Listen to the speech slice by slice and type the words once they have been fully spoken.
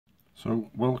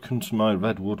So, welcome to my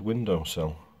redwood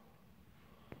windowsill.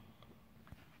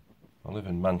 I live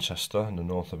in Manchester in the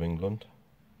north of England,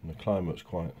 and the climate's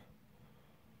quite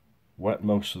wet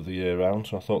most of the year round,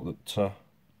 so I thought that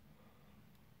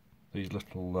these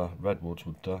little redwoods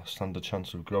would stand a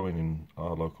chance of growing in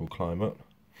our local climate.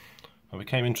 I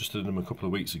became interested in them a couple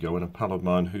of weeks ago when a pal of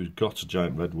mine who'd got a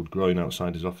giant redwood growing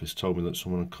outside his office told me that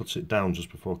someone had cut it down just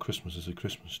before Christmas as a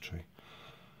Christmas tree.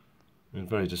 I was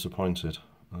very disappointed,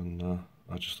 and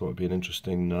I just thought it'd be an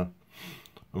interesting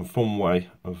and fun way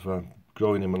of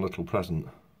growing him a little present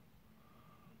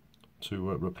to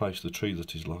replace the tree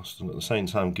that he's lost, and at the same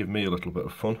time give me a little bit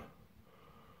of fun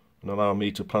and allow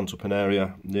me to plant up an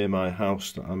area near my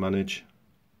house that I manage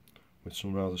with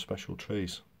some rather special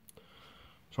trees.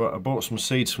 So I bought some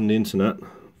seeds from the internet,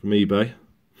 from eBay,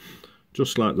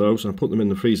 just like those, and I put them in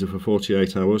the freezer for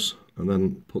 48 hours and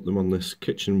then put them on this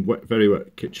very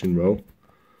wet kitchen roll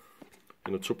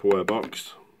in a Tupperware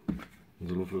box with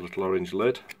a lovely little orange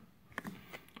lid,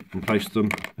 and placed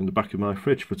them in the back of my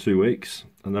fridge for 2 weeks,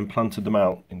 and then planted them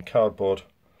out in cardboard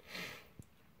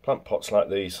plant pots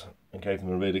like these and gave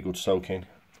them a really good soaking,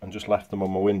 and just left them on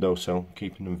my windowsill,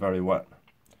 keeping them very wet.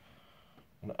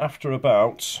 And after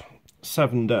about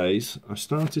 7 days I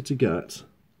started to get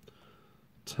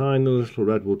tiny little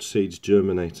redwood seeds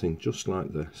germinating just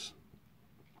like this.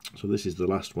 So this is the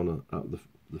last one out of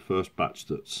the first batch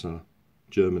that's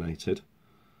germinated,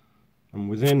 and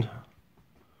within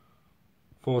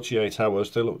 48 hours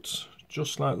they looked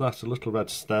just like that, a little red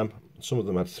stem. Some of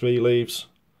them had 3 leaves,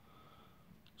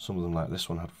 some of them like this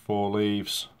one had 4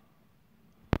 leaves,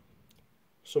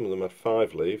 some of them had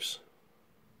 5 leaves,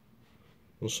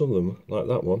 and some of them like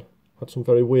that one had some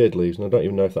very weird leaves, and I don't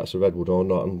even know if that's a redwood or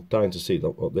not. I'm dying to see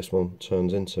what this one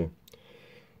turns into.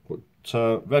 But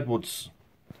redwoods,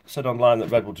 said online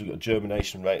that redwoods have got a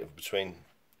germination rate of between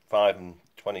 5 and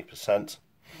 20%,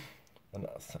 and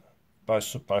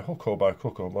by hook or by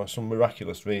crook or by some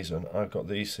miraculous reason I've got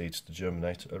these seeds to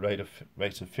germinate at a rate of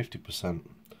 50%.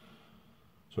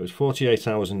 So it's 48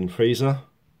 hours in the freezer,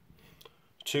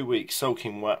 2 weeks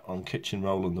soaking wet on kitchen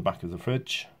roll in the back of the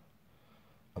fridge,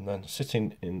 and then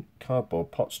sitting in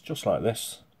cardboard pots just like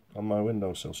this on my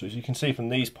windowsill. So as you can see from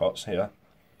these pots here,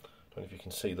 I don't know if you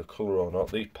can see the colour or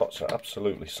not, these pots are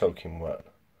absolutely soaking wet.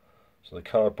 So the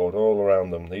cardboard all around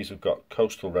them, these have got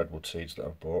coastal redwood seeds that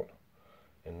I've bought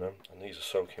in them, and these are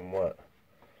soaking wet.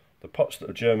 The pots that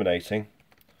are germinating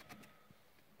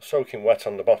are soaking wet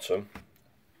on the bottom,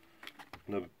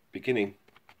 and they're beginning,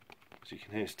 as you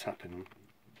can hear, it's tapping them,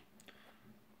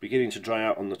 beginning to dry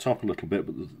out on the top a little bit,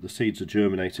 but the seeds are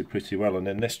germinated pretty well. And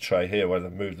in this tray here, where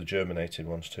they've moved the germinated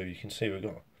ones to, you can see we've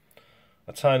got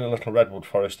a tiny little redwood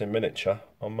forest in miniature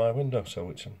on my windowsill,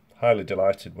 which I'm highly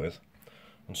delighted with.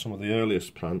 And some of the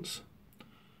earliest plants,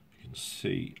 you can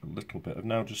see a little bit, have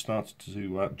now just started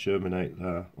to germinate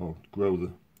there, or grow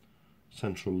the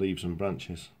central leaves and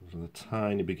branches. Those are the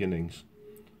tiny beginnings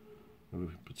of a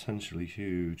potentially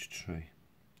huge tree.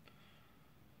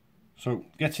 So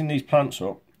getting these plants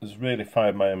up has really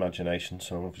fired my imagination,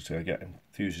 so obviously I get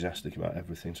enthusiastic about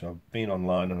everything. So I've been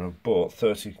online and I've bought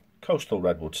 30 coastal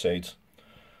redwood seeds,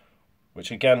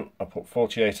 which again I put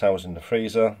 48 hours in the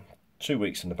freezer, 2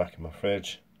 weeks in the back of my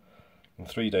fridge, and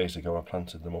 3 days ago I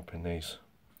planted them up in these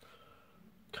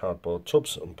cardboard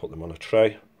tubs and put them on a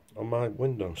tray on my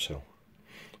windowsill.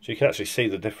 So you can actually see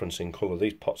the difference in colour.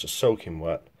 These pots are soaking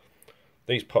wet.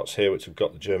 These pots here, which have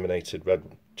got the germinated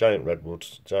giant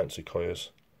redwoods, giant sequoias,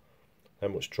 they're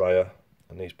much drier,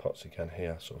 and these pots again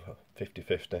here, sort of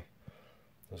 50-50.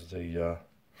 There's the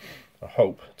I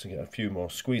hope to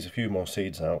get squeeze a few more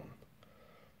seeds out.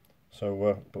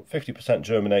 So, but 50%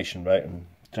 germination rate and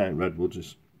giant redwoods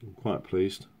is, I'm quite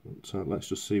pleased. But let's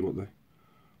just see what they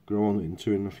grow on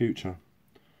into in the future.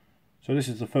 So this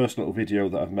is the first little video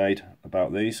that I've made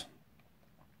about these,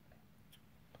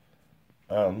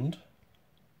 and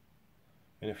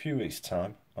in a few weeks'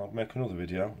 time I'll make another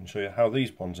video and show you how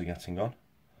these ones are getting on.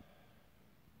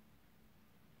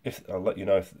 I'll let you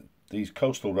know if these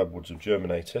coastal redwoods have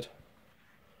germinated,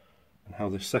 and how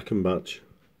this second batch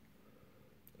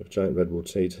of giant redwood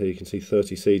seeds here, you can see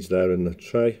 30 seeds there in the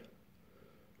tray.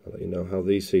 I'll let you know how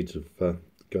these seeds have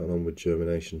gone on with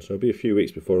germination. So it'll be a few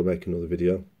weeks before I make another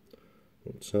video,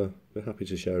 but I'll be happy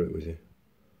to share it with you.